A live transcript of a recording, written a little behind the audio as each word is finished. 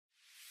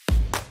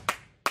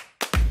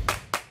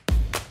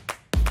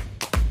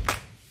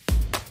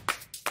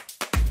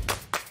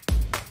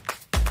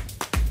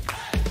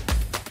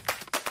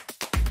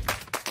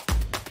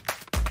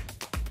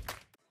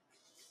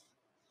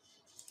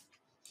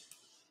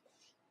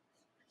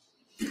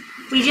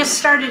We just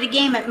started a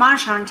game at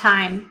Mahjong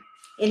time.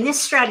 In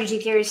this strategy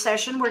theory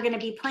session, we're going to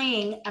be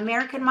playing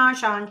American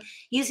Mahjong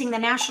using the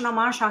National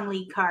Mah Jongg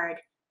League card.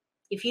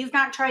 If you've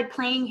not tried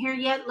playing here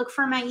yet, look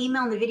for my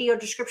email in the video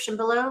description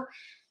below.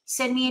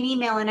 Send me an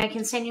email and I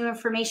can send you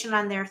information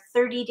on their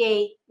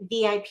 30-day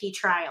VIP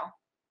trial.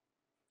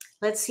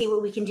 Let's see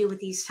what we can do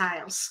with these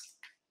tiles.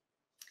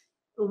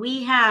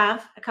 We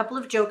have a couple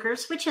of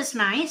jokers, which is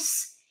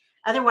nice.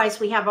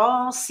 Otherwise, we have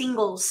all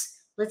singles.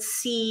 Let's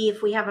see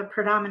if we have a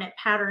predominant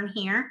pattern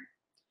here.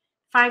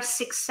 5,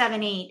 6,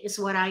 7, 8 is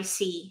what I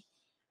see.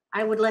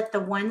 I would let the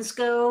ones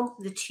go,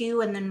 the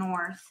 2 and the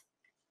north.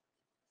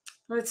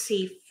 Let's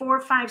see, 4,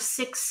 5,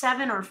 6,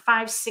 7 or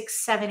 5,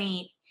 6, 7,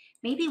 8.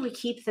 Maybe we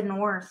keep the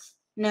north.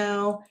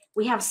 No,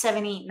 we have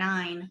 7, 8,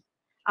 9.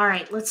 All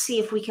right, let's see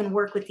if we can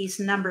work with these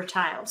number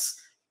tiles.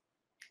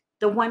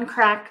 The one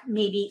crack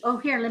maybe. Oh,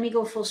 here, let me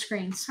go full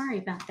screen. Sorry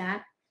about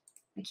that.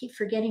 I keep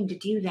forgetting to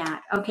do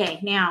that. Okay,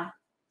 now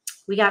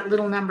we got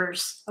little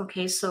numbers.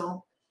 Okay,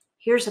 so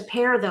here's a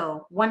pair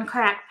though. One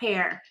crack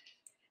pair.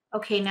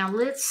 Okay, now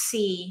let's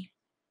see.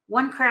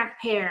 One crack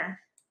pair.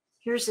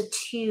 Here's a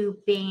 2,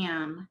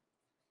 bam.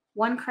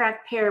 One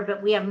crack pair,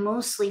 but we have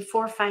mostly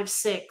 4, 5,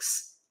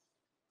 6.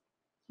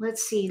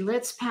 Let's see.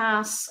 Let's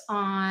pass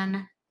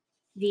on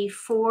the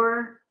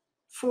 4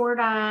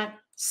 dot,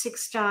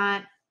 6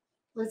 dot,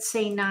 let's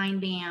say 9,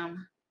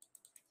 bam.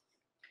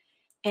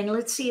 And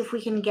let's see if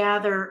we can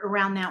gather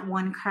around that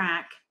one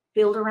crack.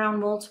 Build around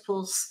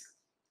multiples.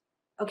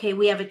 Okay,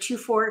 we have a 2,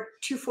 4,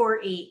 2, 4,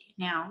 8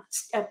 now.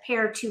 It's a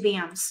pair of 2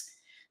 bams.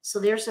 So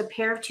there's a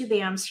pair of 2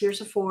 bams.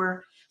 Here's a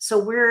 4. So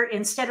we're,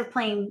 instead of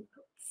playing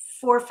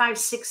 4, 5,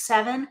 6,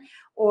 7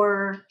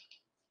 or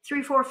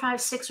 3, 4,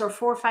 5, 6 or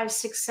 4, 5,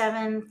 6,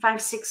 7,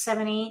 5, 6,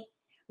 7, 8,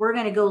 we're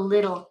going to go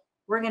little.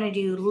 We're going to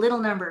do little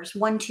numbers.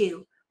 1,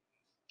 2.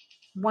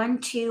 1,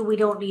 2, we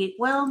don't need,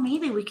 well,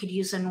 maybe we could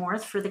use a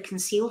north for the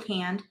concealed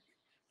hand.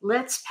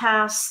 Let's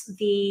pass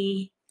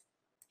the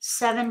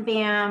 7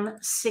 bam,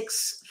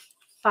 6,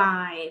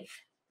 5.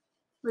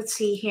 Let's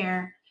see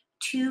here.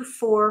 2,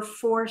 4,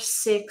 4,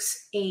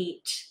 6, 8.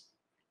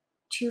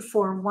 2,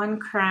 4, 1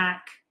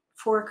 crack,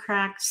 4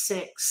 crack,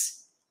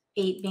 6,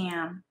 8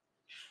 bam.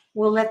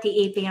 We'll let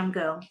the 8 bam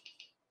go.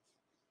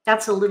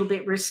 That's a little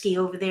bit risky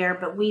over there,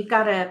 but we've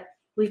got to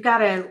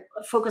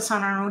focus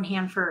on our own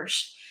hand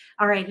first.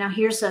 All right, now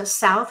here's a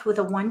south with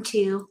a 1,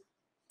 2.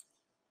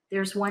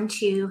 There's 1,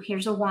 2.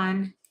 Here's a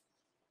 1.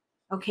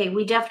 Okay,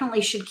 we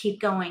definitely should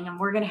keep going, and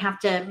we're going to have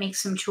to make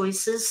some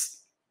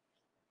choices.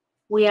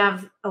 We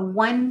have a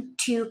 1,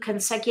 2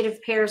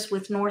 consecutive pairs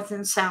with north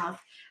and south.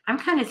 I'm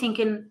kind of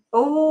thinking,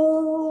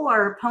 oh,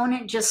 our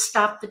opponent just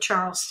stopped the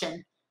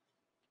Charleston.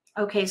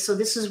 Okay, so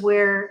this is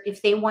where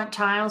if they want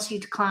tiles, you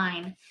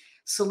decline.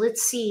 So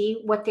let's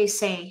see what they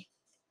say.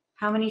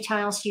 How many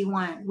tiles do you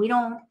want? We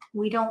don't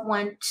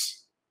want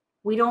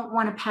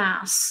to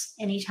pass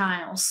any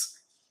tiles.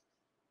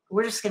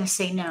 We're just going to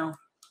say no.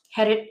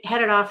 Head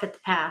it off at the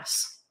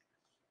pass.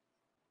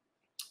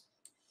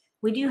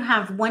 We do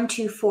have 1,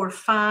 2, 4,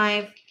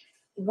 5,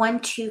 1,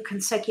 2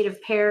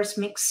 consecutive pairs,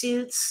 mixed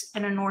suits,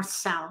 and a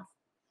north-south.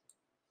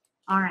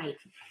 All right.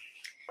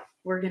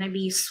 We're going to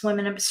be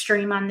swimming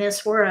upstream on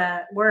this. We're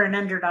an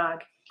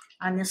underdog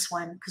on this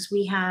one because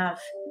we have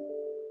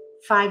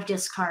 5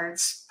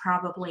 discards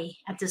probably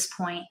at this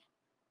point.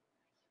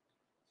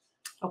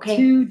 Okay.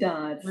 2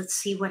 dots. Let's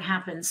see what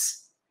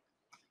happens.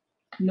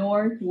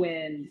 North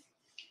wind.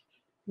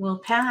 We'll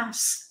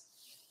pass.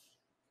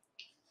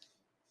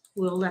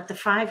 We'll let the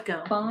 5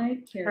 go. 5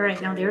 characters. All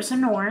right, now there's a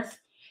north.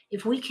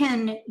 If we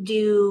can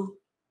do,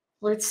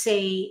 let's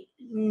say,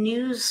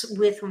 news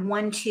with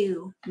 1,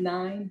 2.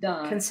 9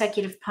 dots.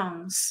 Consecutive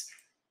poems.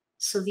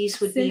 So these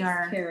would 6 be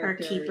our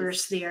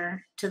keepers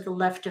there to the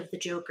left of the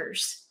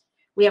jokers.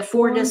 We have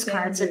 4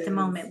 discards bamboos. at the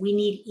moment. We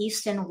need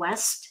east and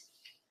west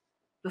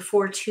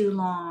before too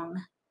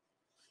long.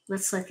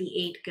 Let's let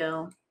the 8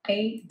 go.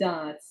 8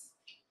 dots.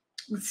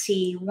 Let's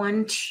see,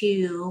 1,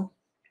 2.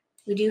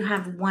 We do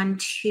have 1,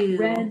 2.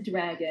 Red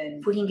dragon.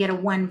 If we can get a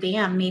 1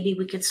 bam, maybe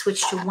we could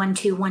switch to 1,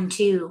 2, 1,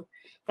 2.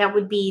 That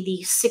would be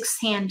the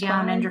 6th hand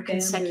down 5 under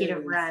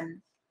consecutive bamboos.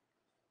 run.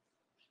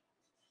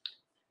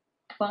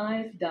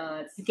 5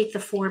 dots. I think the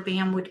 4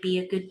 bam would be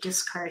a good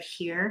discard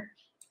here.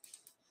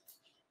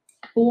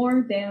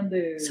 4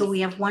 bamboos. So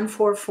we have 1,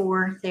 4,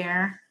 4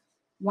 there.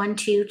 1,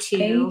 2,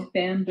 2. 8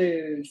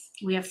 bamboos.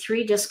 We have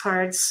 3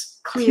 discards,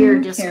 clear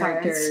 2 discards.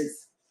 characters.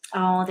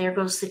 Oh, there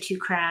goes the 2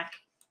 crack.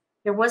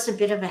 There was a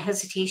bit of a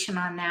hesitation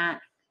on that.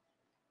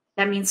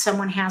 That means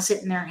someone has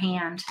it in their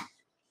hand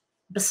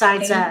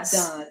besides 8 us.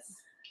 dots.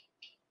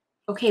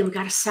 Okay, we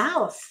got a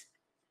south.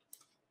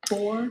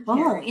 4 Oh,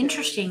 characters.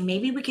 interesting.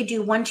 Maybe we could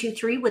do 1, 2,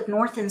 3 with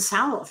north and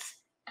south.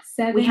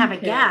 7 We have a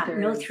characters. gap,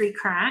 no 3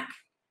 crack,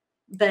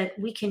 but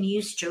we can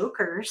use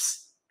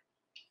jokers.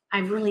 I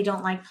really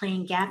don't like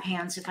playing gap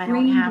hands if I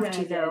don't Green have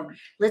dragon. to, though.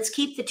 Let's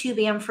keep the 2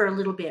 bam for a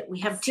little bit.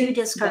 We have 2 6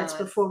 discards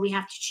dots. before we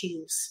have to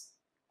choose.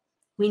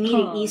 We need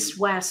an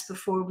east-west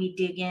before we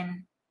dig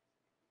in.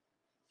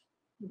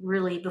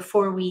 really,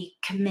 before we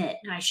commit,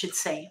 I should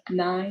say.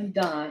 9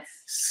 dots.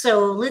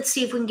 So let's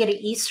see if we can get an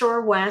east or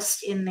a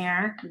west in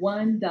there.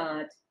 1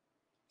 dot.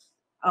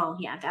 Oh,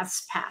 yeah,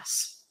 that's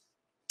pass.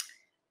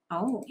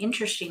 Oh,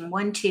 interesting.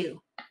 1,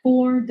 2.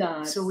 4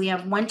 dots. So we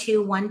have 1,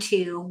 2, 1,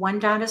 2. 1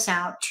 dot is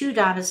out. 2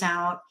 dot is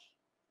out.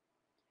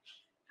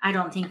 I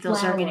don't think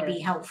those are going to be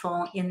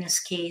helpful in this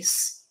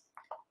case.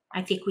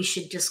 I think we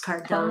should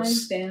discard 5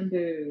 those.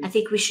 bamboos. I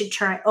think we should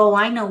try. Oh,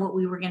 I know what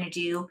we were going to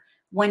do.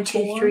 1, 2,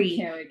 4 3.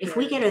 characters. If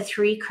we get a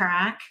 3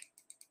 crack,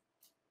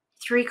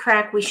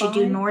 we should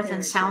do 5 north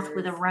and south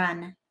with a characters.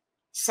 run.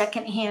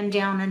 Second hand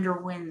down under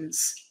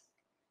winds.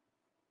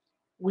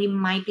 We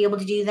might be able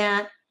to do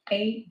that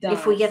 8 dots.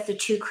 if we get the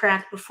 2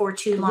 crack before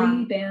too 3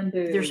 long.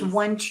 bamboos. There's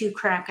 1, 2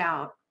 crack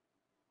out.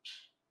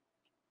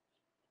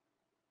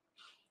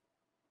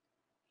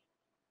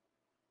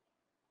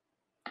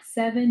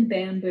 Seven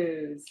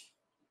bamboos.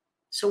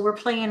 So we're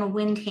playing a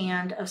wind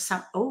hand of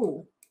some.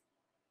 Oh,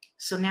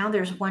 so now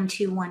there's 1,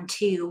 2, 1,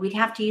 2. We'd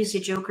have to use a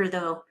joker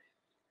though.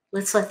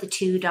 Let's let the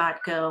 2 dot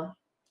go.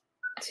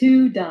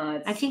 2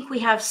 dots. I think we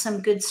have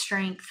some good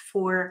strength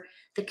for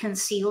the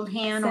concealed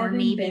hand, or 7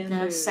 maybe the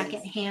bamboos.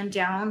 second hand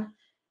down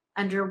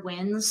under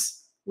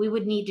winds. We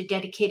would need to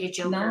dedicate a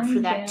joker 9 for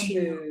that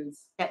bamboos.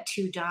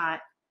 2 dot.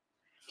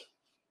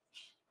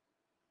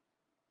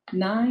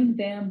 9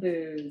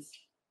 bamboos.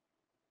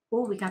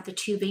 Oh, we got the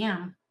 2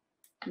 bam.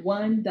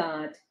 1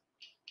 dot.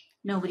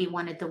 Nobody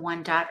wanted the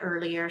 1 dot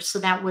earlier, so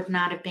that would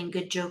not have been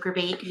good joker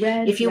bait.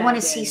 Red If you want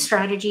to see dragon.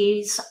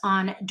 strategies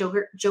on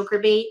joker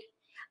bait,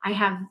 I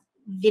have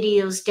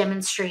videos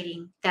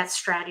demonstrating that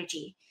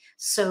strategy.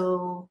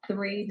 So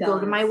 3 dots. go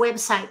to my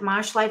website,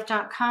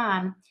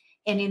 MAHJLIFE.com,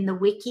 and in the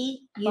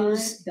wiki,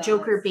 use 5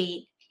 joker dots.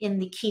 bait in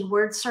the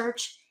keyword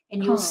search,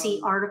 and you'll see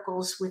Kong.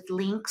 articles with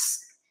links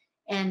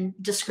and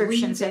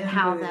descriptions of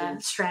how the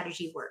bamboos.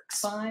 strategy works.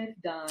 5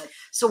 dots.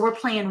 So we're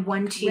playing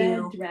 1, 2.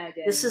 Red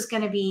dragon. This is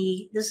going to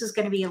be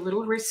a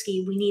little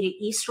risky. We need an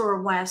east or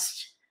a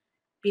west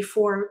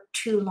before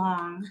too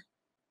long.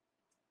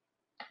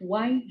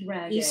 White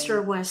dragon. East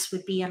or west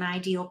would be an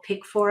ideal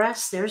pick for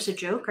us. There's a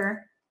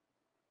joker.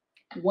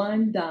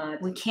 1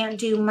 dot. We can't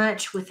do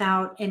much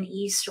without an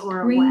east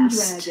or a Green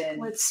west. dragon.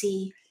 Let's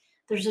see.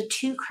 There's a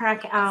 2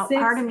 crack out. 6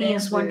 Part of me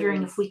is wondering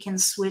bamboos. if we can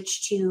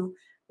switch to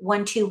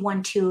 1, 2,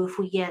 1, 2 if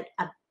we get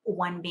a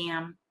 1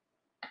 bam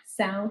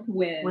South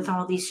wind. with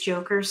all these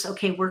jokers.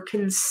 Okay, we're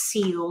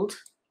concealed.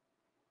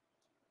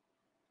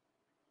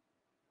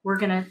 We're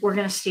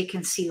gonna stay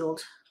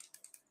concealed.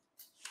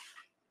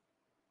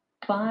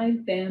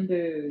 5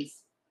 bamboos.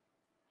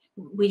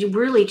 We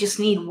really just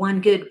need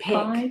 1 good pick.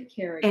 5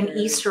 characters. An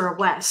east or a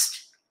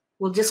west.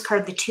 We'll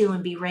discard the 2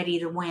 and be ready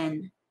to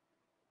win.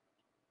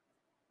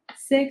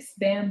 6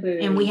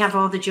 bamboos. And we have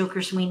all the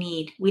jokers we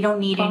need. We don't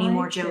need any 5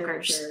 more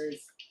jokers.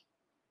 characters.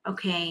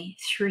 Okay,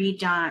 3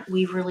 dot.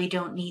 We really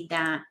don't need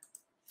that.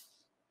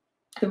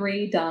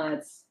 3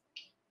 dots.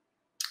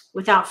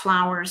 Without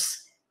flowers,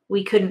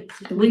 we couldn't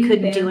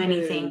 3 do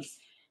anything. bamboos.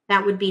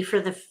 That would be for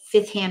the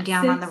 5th hand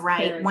down on the 6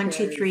 right. 1, 2,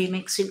 3 characters.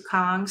 mixed suit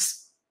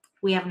Kongs.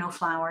 We have no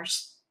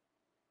flowers.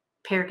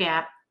 Pair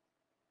gap.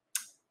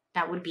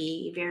 That would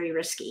be very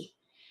risky.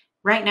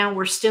 Right now,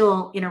 we're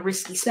still in a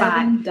risky spot.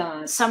 7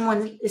 dots.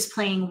 Someone is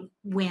playing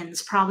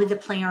winds, probably the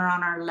player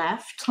on our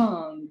left.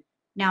 Kong.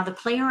 Now, the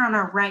player on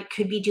our right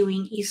could be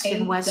doing east 8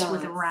 and west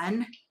with a dots.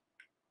 run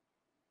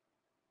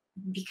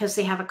because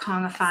they have a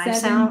Kong of 5s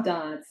 7 out.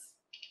 dots.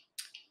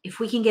 If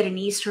we can get an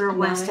east or a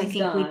west, I 9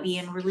 think we'd be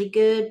dots. in really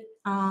good.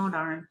 Oh,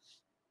 darn.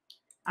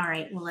 All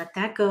right, we'll let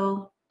that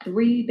go.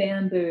 3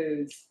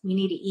 bamboos. We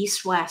need an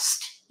east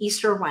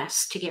or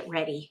west to get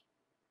ready.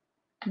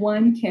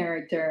 1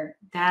 character.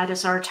 That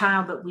is our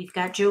tile, but we've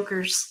got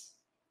jokers.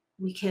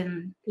 We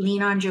can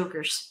lean on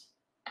jokers.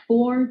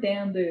 4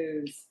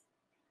 bamboos.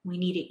 We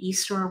need an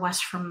east or a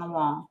west from the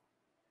wall.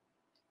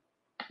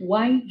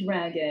 White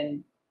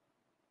dragon.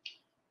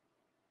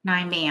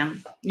 9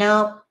 bam.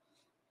 Nope.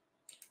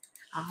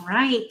 All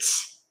right.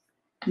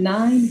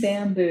 9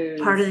 bamboos.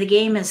 Part of the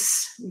game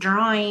is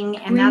drawing,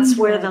 and Green that's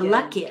where the dragon.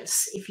 luck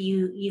is. If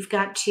you've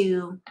got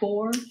to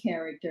 4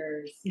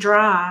 characters.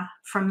 draw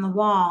from the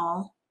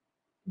wall,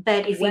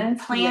 but if West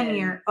you plan wind.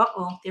 your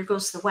there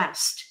goes the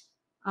west.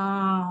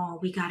 Oh,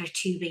 we got a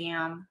 2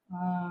 bam.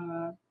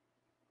 Oh.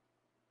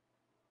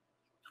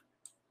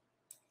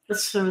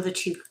 Let's throw the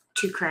two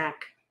crack.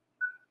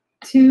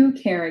 2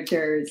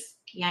 characters.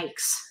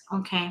 Yikes.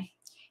 Okay.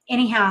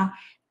 Anyhow,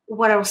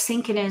 what I was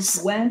thinking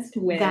is West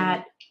wind.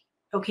 that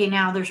okay,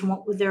 now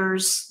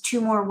there's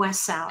 2 more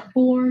wests out.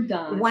 4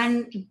 dots.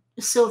 1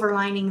 silver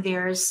lining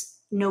there is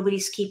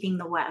nobody's keeping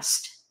the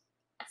west.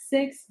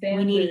 6 bamboos.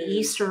 We need an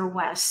east or a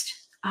west.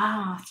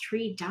 Ah,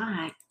 3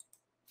 dot.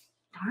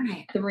 Darn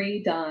it.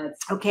 3 dots.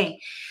 Okay,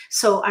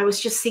 so I was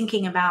just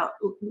thinking about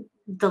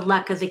the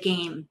luck of the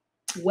game.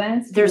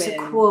 West There's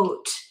wind. a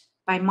quote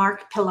by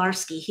Mark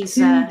Pilarski. He's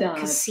 2 a dots.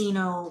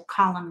 casino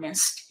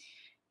columnist.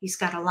 He's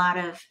got a lot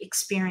of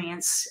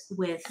experience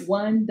with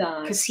 1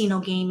 dot. casino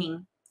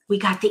gaming. We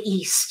got the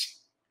east.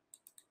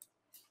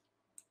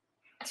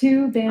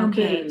 2 bamboos.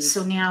 Okay,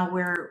 so now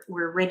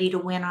we're ready to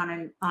win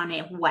on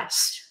a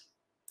west.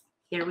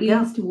 There we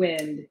East go.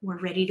 wind. We're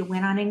ready to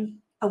win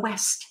on a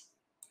west.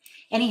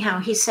 Anyhow,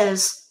 he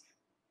says,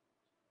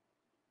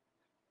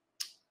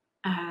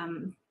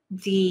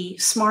 the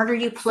smarter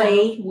you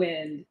play, South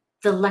wind.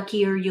 the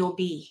luckier you'll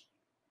be.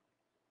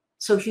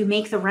 So if you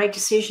make the right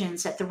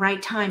decisions at the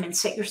right time and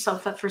set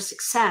yourself up for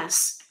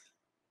success,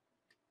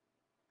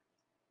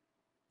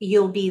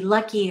 you'll be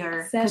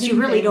luckier because you 7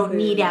 really don't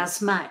need bamboos.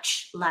 as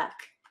much luck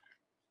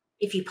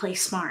if you play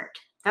smart.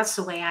 That's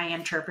the way I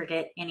interpret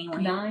it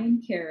anyway.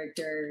 9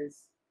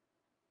 characters.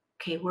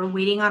 Okay, we're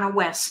waiting on a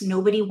west.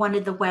 Nobody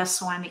wanted the west,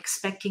 so I'm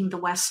expecting the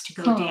west to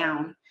go Kong.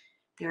 down.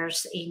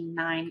 There's a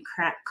 9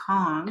 crack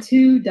Kong.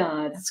 2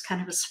 dots. That's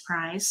kind of a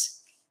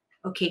surprise.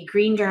 Okay,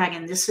 green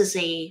dragon. This is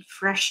a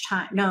fresh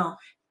time. No,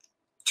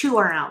 2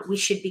 are out. We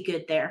should be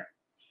good there.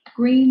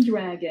 Green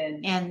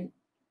dragon. And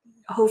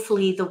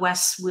hopefully the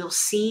west will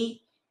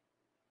see.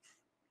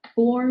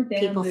 4 bamboos.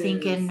 People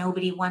thinking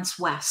nobody wants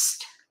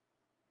west.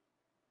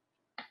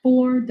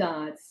 4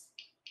 dots.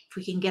 If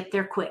we can get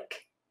there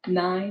quick.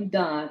 9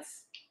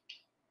 dots.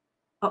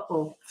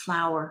 Uh-oh,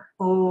 flower.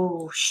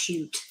 Oh,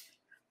 shoot.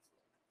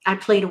 I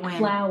play to win.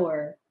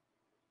 Flower.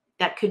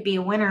 That could be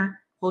a winner.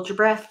 Hold your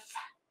breath.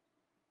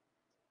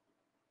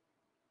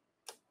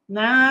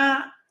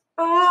 Nah.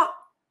 Oh.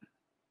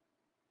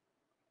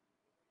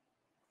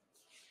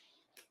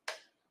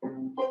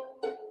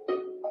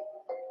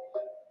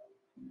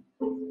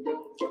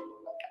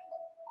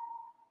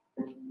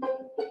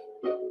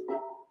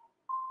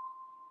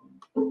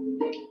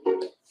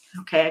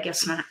 Okay, I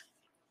guess not.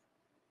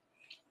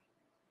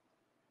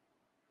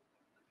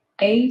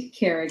 8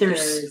 characters.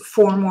 There's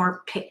 4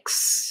 more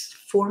picks.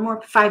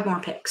 5 more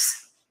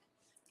picks.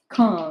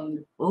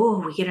 Kong. Oh,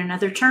 we get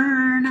another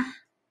turn.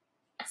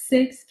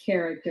 6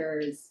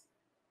 characters.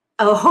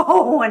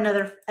 Oh,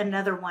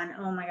 another one.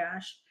 Oh my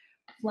gosh.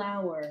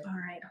 Flower. All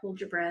right,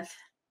 hold your breath.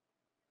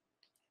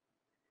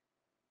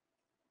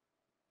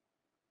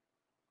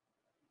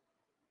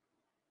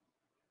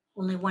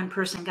 Only one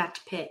person got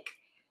to pick.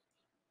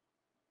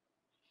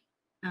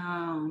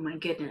 Oh my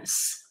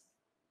goodness.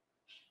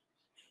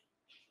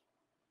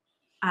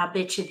 I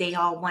bet you they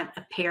all want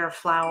a pair of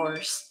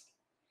flowers.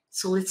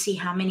 So let's see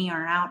how many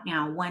are out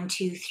now. 1,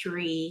 2,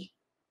 3.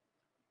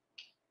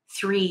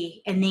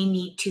 3, and they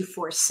need 2,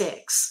 4,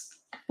 6.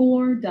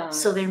 4 dots.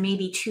 So there may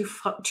be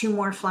two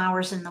more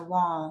flowers in the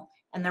wall,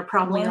 and they're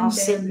probably 1 all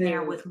sitting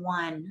there bamboo. with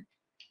 1.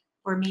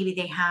 Or maybe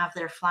they have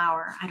their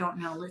flower. I don't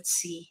know. Let's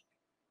see.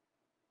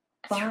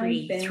 5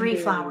 3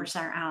 bamboos. flowers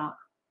are out.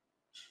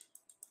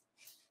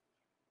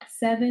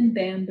 7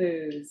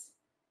 bamboos.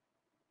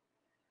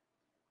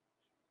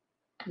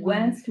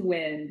 West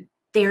wind.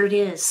 There it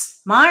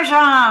is.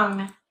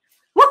 Mahjong.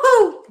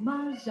 Woohoo!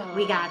 Mahjong.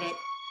 We got it.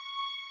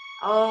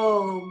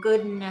 Oh,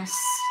 goodness.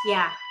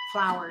 Yeah,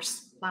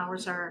 flowers.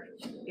 Flowers are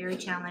very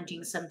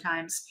challenging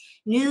sometimes.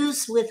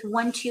 News with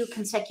 1, 2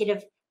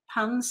 consecutive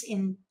pungs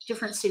in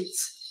different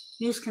suits.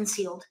 News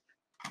concealed.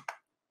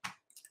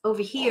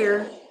 Over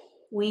here,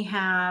 we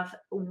have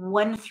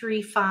 1,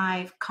 3,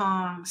 5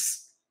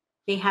 Kongs.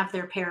 They have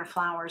their pair of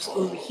flowers.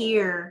 Over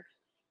here,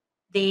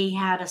 they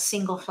had a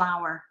single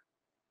flower.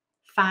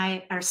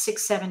 5 or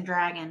 6, 7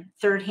 dragon.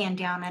 Third hand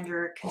down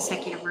under a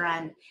consecutive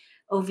run.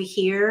 Over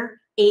here,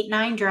 8,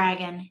 9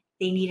 dragon.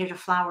 They needed a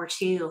flower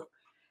too.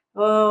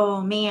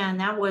 Oh man,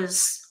 that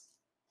was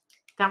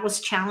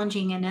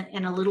challenging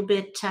and a little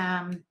bit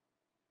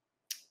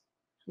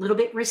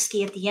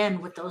risky at the end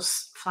with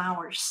those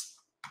flowers.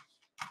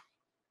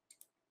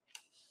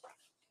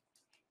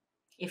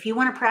 If you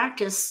want to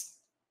practice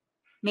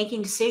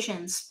making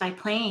decisions by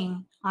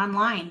playing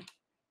online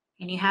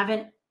and you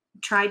haven't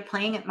tried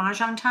playing at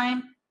Mahjong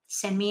Time,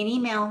 send me an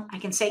email. I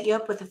can set you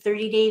up with a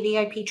 30-day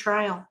VIP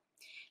trial.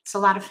 It's a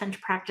lot of fun to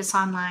practice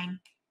online.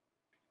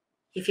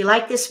 If you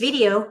like this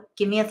video,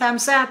 give me a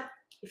thumbs up.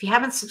 If you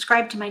haven't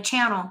subscribed to my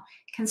channel,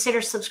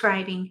 consider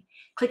subscribing.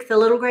 Click the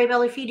little gray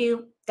bell if you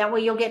do. That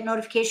way you'll get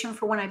notification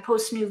for when I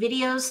post new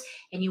videos,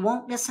 and you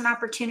won't miss an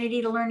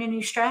opportunity to learn a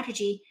new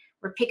strategy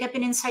or pick up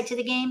an insight to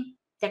the game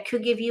that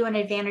could give you an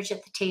advantage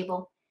at the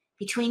table.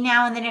 Between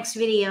now and the next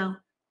video,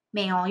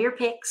 may all your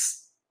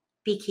picks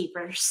be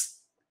keepers.